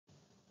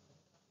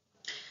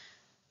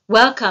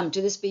Welcome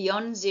to this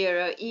Beyond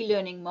Zero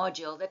e-learning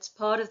module that's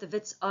part of the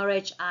Wits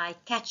RHI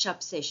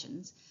catch-up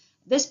sessions.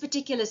 This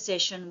particular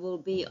session will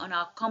be on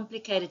our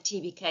complicated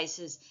TB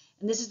cases,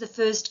 and this is the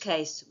first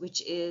case,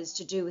 which is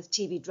to do with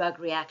TB drug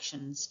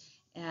reactions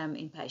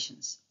in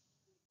patients.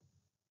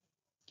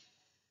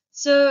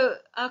 So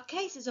our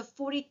case is a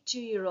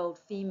 42-year-old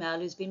female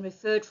who's been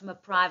referred from a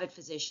private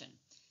physician.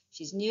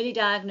 She's newly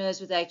diagnosed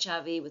with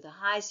HIV with a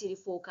high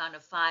CD4 count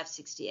of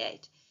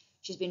 568.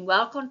 She's been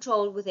well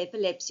controlled with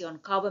epilepsy on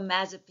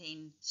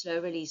carbamazepine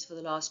slow release for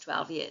the last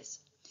 12 years.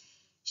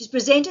 She's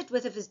presented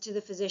to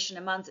the physician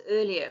a month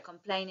earlier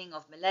complaining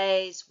of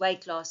malaise,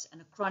 weight loss, and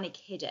a chronic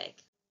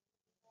headache.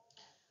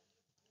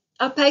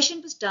 Our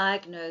patient was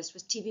diagnosed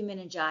with TB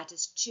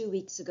meningitis 2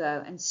 weeks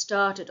ago and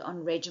started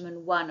on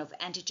regimen 1 of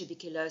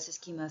antituberculosis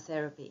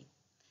chemotherapy.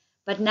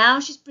 But now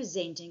she's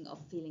presenting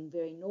of feeling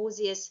very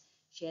nauseous,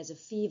 she has a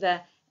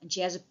fever, and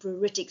she has a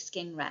pruritic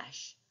skin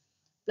rash.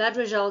 Blood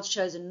results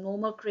shows a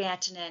normal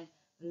creatinine,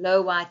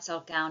 low white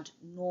cell count,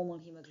 normal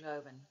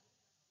hemoglobin.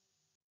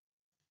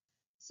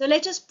 So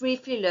let us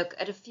briefly look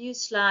at a few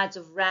slides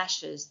of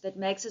rashes that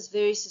makes us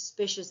very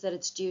suspicious that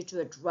it's due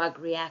to a drug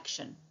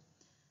reaction.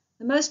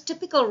 The most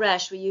typical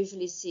rash we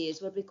usually see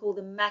is what we call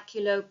the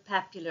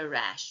maculopapular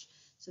rash.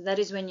 So that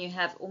is when you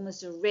have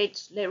almost a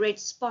red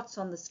spots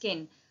on the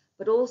skin,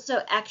 but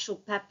also actual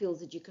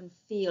papules that you can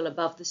feel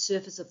above the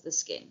surface of the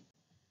skin.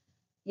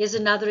 Here's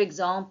another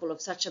example of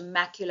such a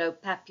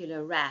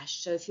maculopapular rash.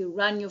 So if you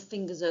run your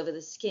fingers over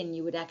the skin,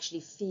 you would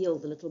actually feel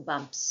the little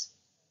bumps.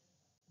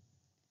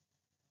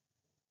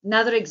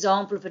 Another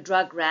example of a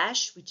drug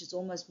rash, which is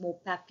almost more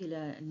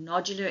papular and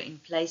nodular in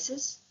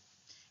places,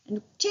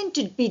 and tend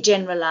to be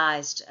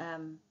generalized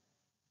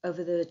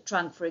over the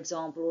trunk, for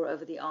example, or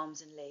over the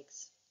arms and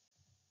legs.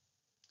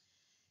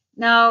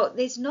 Now,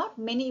 there's not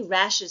many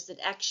rashes that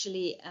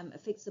actually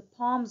affects the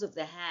palms of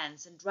the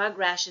hands, and drug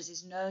rashes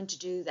is known to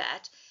do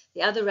that.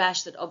 The other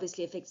rash that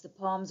obviously affects the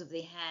palms of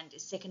the hand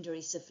is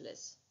secondary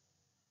syphilis.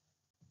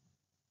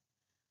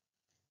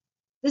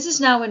 This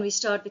is now when we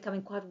start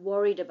becoming quite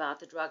worried about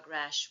the drug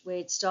rash, where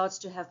it starts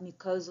to have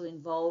mucosal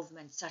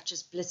involvement, such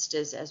as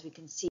blisters, as we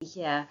can see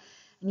here.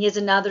 And here's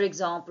another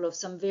example of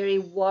some very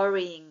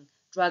worrying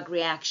drug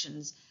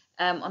reactions.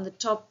 On the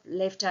top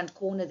left-hand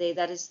corner there,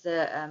 that is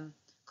the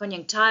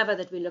conjunctiva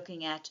that we're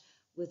looking at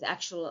with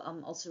actual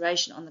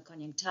ulceration on the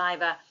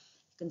conjunctiva.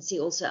 You can see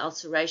also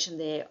ulceration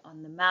there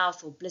on the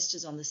mouth or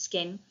blisters on the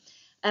skin.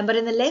 But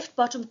in the left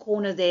bottom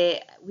corner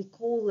there, we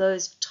call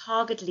those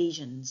target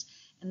lesions,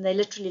 and they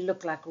literally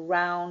look like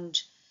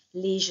round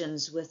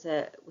lesions with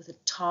a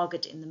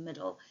target in the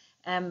middle.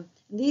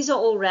 These are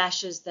all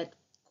rashes that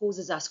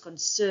causes us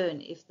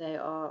concern if they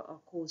are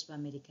caused by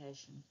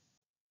medication.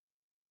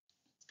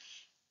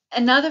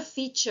 Another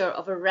feature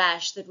of a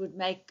rash that would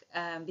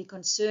be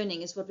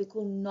concerning is what we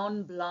call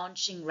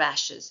non-blanching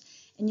rashes.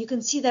 And you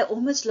can see they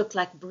almost look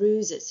like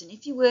bruises. And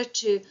if you were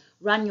to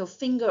run your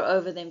finger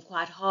over them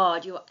quite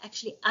hard, you're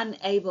actually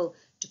unable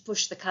to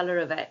push the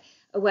color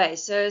away.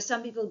 So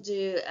some people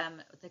do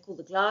what they call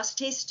the glass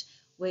test,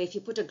 where if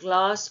you put a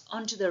glass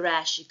onto the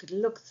rash, you could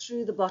look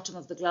through the bottom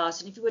of the glass.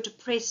 And if you were to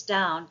press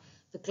down,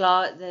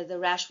 the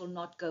rash will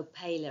not go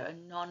paler, a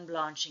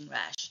non-blanching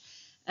rash.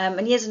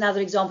 And here's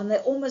another example. They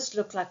almost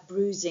look like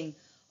bruising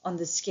on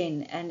the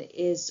skin and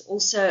is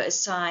also a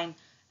sign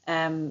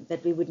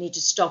that we would need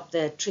to stop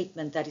the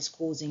treatment that is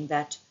causing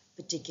that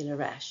particular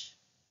rash.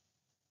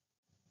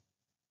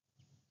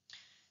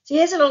 So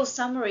here's a little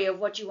summary of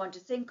what you want to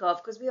think of,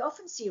 because we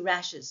often see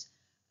rashes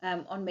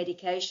on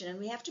medication, and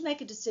we have to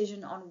make a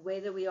decision on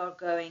whether we are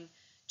going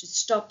to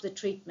stop the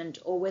treatment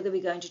or whether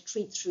we're going to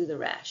treat through the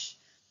rash.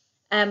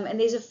 And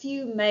there's a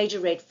few major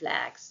red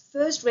flags.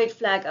 First red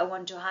flag I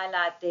want to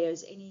highlight there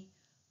is any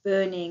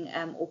burning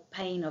or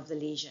pain of the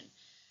lesion.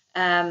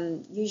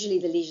 Usually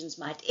the lesions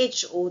might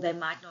itch or they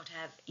might not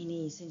have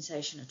any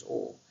sensation at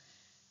all.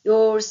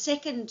 Your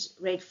second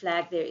red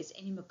flag there is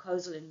any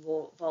mucosal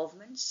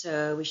involvement.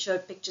 So we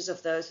showed pictures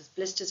of those with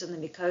blisters on the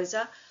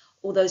mucosa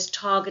or those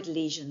target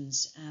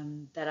lesions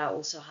that are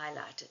also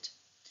highlighted.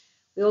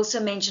 We also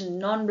mentioned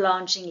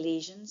non-blanching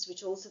lesions,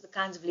 which are also the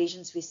kinds of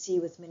lesions we see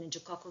with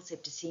meningococcal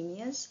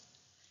septicemias.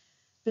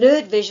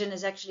 Blurred vision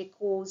is actually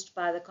caused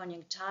by the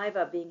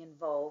conjunctiva being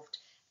involved,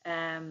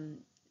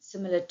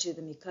 similar to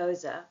the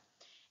mucosa.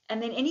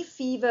 And then any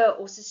fever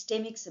or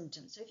systemic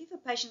symptoms. So if you have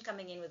a patient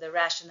coming in with a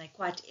rash and they're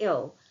quite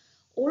ill,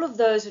 all of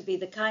those would be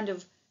the kind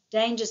of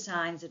danger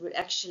signs that would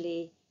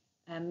actually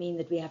mean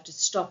that we have to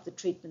stop the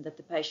treatment that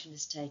the patient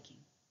is taking.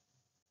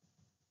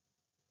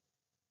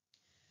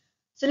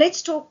 So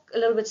let's talk a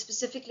little bit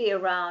specifically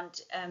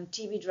around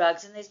TB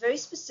drugs, and there's very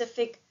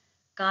specific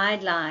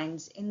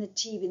guidelines in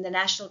the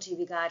national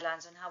TB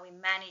guidelines on how we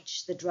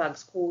manage the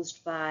drugs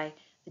caused by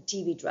the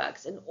TB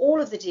drugs, and all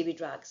of the TB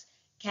drugs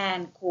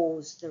can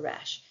cause the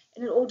rash,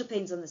 and it all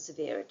depends on the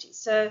severity.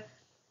 So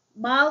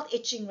mild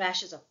itching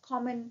rashes are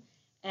common,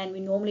 and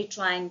we normally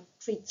try and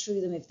treat through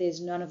them if there's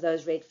none of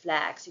those red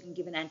flags. You can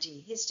give an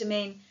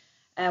antihistamine.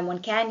 One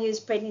can use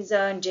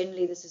prednisone.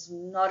 Generally, this is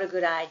not a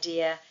good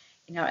idea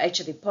in our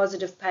HIV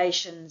positive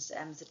patients,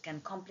 as it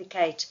can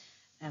complicate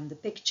the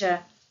picture.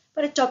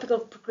 But a topical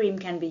cream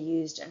can be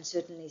used, and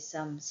certainly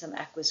some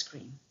aqueous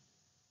cream.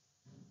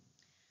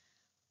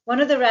 One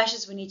of the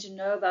rashes we need to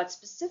know about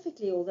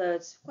specifically, although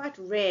it's quite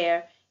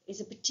rare, is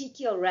a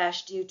petechial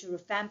rash due to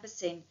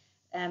rifampicin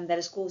that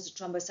has caused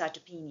a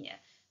thrombocytopenia.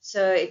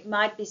 So it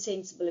might be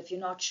sensible, if you're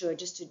not sure,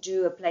 just to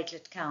do a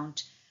platelet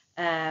count,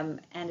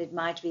 and it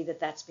might be that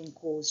that's been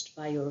caused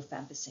by your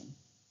rifampicin.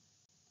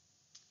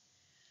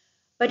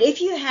 But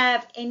if you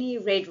have any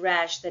red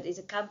rash that is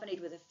accompanied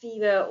with a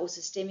fever or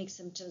systemic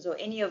symptoms or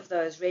any of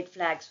those red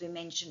flags we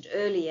mentioned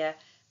earlier,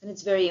 then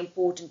it's very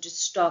important to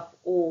stop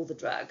all the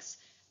drugs.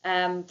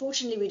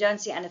 Fortunately, we don't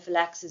see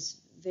anaphylaxis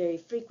very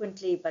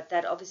frequently, but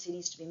that obviously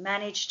needs to be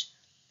managed.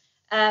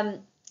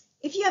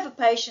 If you have a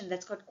patient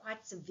that's got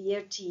quite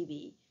severe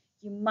TB,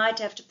 you might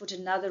have to put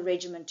another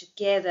regimen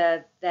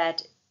together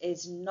that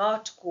is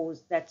not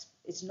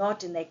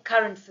in their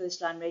current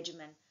first-line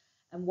regimen,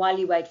 and while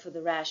you wait for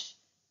the rash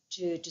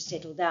to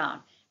settle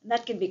down. And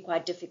that can be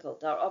quite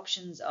difficult. Our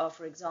options are,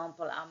 for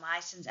example, our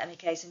mycins,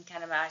 amikacin,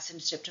 kanamycin,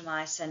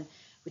 streptomycin,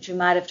 which we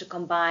might have to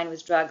combine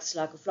with drugs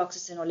like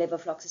ofloxacin or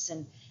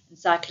levofloxacin and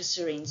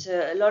cycloserine.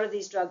 So a lot of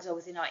these drugs are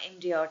within our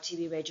MDR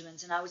TB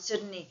regimens, and I would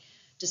certainly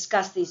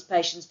discuss these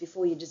patients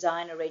before you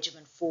design a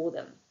regimen for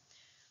them.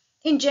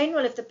 In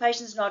general, if the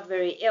patient's not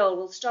very ill,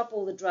 we'll stop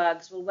all the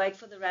drugs, we'll wait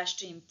for the rash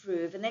to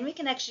improve, and then we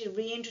can actually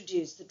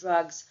reintroduce the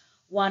drugs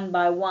one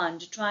by one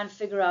to try and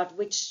figure out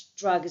which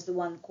drug is the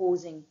one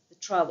causing the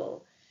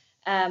trouble.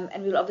 And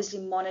we'll obviously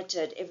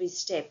monitor it every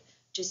step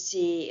to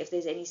see if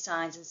there's any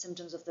signs and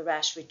symptoms of the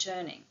rash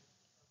returning.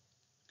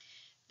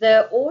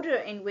 The order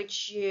in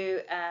which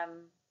you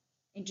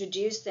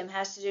introduce them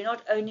has to do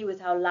not only with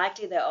how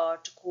likely they are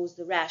to cause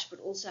the rash, but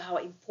also how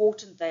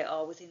important they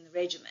are within the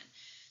regimen.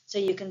 So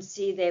you can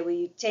see there where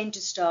you tend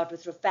to start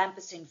with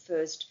rifampicin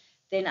first,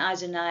 then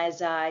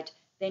isoniazid,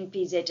 then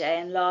PZA,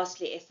 and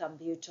lastly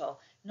ethambutol.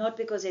 Not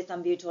because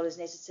ethambutol is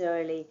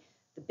necessarily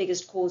the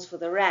biggest cause for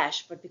the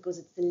rash, but because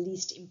it's the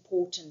least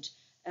important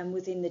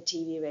within the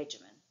TB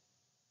regimen.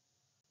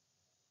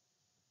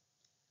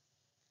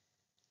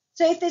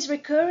 So if there's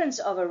recurrence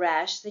of a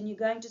rash, then you're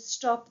going to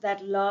stop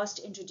that last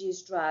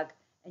introduced drug,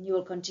 and you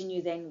will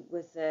continue then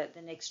with the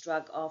next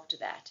drug after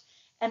that.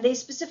 And there's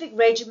specific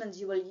regimens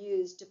you will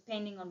use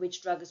depending on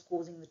which drug is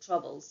causing the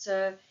trouble.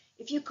 So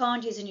if you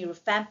can't use any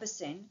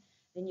rifampicin,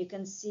 then you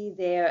can see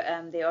there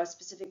are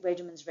specific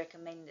regimens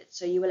recommended.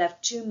 So you will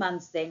have 2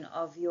 months then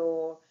of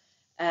your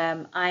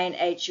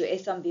INH, your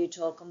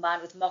ethambutol,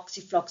 combined with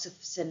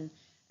moxifloxacin,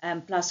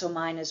 plus or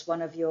minus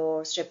one of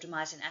your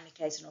streptomycin,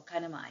 amikacin, or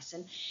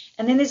kanamycin.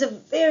 And then there's a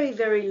very,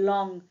 very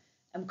long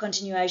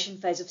continuation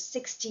phase of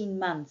 16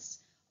 months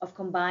of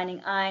combining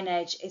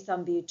INH,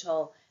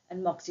 ethambutol,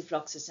 and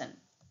moxifloxacin.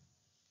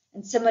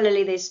 And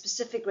similarly, there's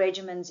specific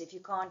regimens if you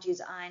can't use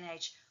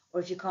INH or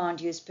if you can't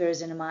use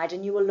pyrazinamide,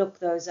 and you will look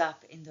those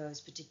up in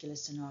those particular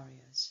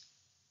scenarios.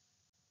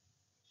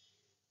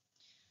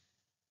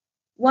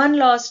 One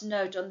last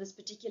note on this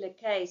particular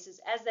case is,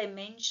 as they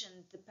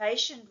mentioned, the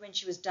patient, when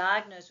she was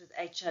diagnosed with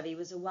HIV,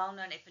 was a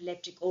well-known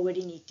epileptic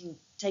already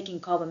taking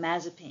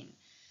carbamazepine.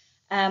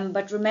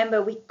 But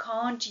remember, we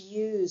can't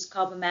use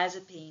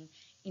carbamazepine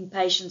in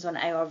patients on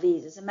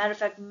ARVs. As a matter of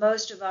fact,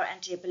 most of our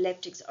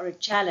anti-epileptics are a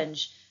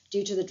challenge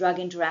due to the drug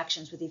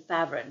interactions with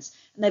efavirenz,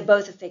 and they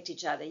both affect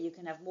each other. You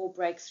can have more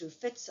breakthrough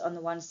fits on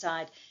the one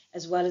side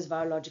as well as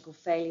virological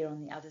failure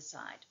on the other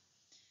side.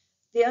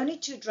 The only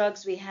 2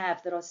 drugs we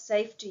have that are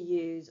safe to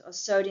use are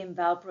sodium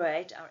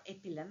valproate, our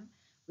Epilim,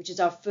 which is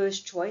our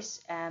first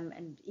choice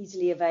and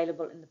easily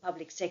available in the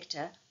public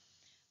sector,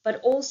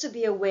 but also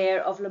be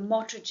aware of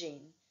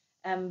lamotrigine,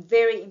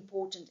 very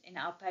important in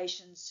our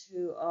patients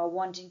who are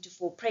wanting to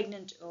fall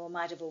pregnant or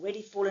might have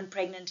already fallen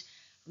pregnant.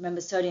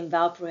 Remember, sodium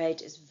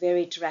valproate is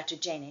very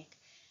teratogenic.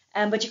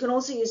 But you can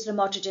also use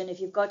lamotrigine if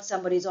you've got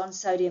somebody who's on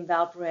sodium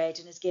valproate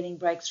and is getting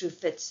breakthrough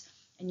fits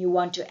and you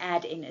want to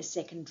add in a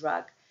second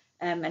drug.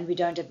 And we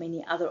don't have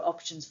many other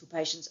options for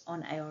patients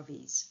on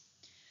ARVs.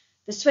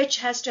 The switch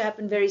has to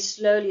happen very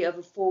slowly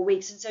over 4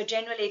 weeks. And so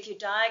generally, if you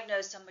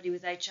diagnose somebody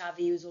with HIV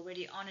who's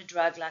already on a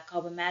drug like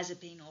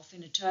carbamazepine or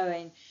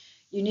phenytoin,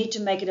 you need to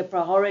make it a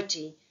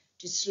priority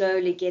to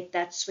slowly get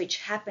that switch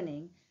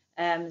happening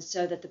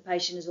so that the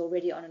patient is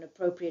already on an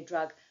appropriate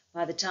drug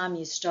by the time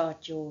you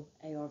start your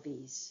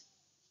ARVs.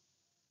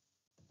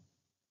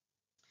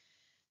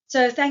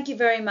 So thank you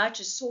very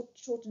much. A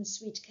short and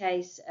sweet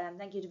case.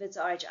 Thank you to Wits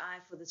RHI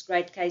for this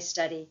great case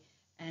study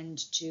and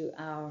to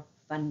our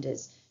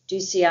funders. Do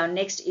see our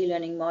next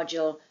e-learning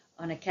module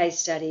on a case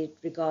study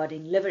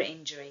regarding liver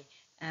injury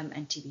and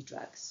TB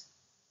drugs.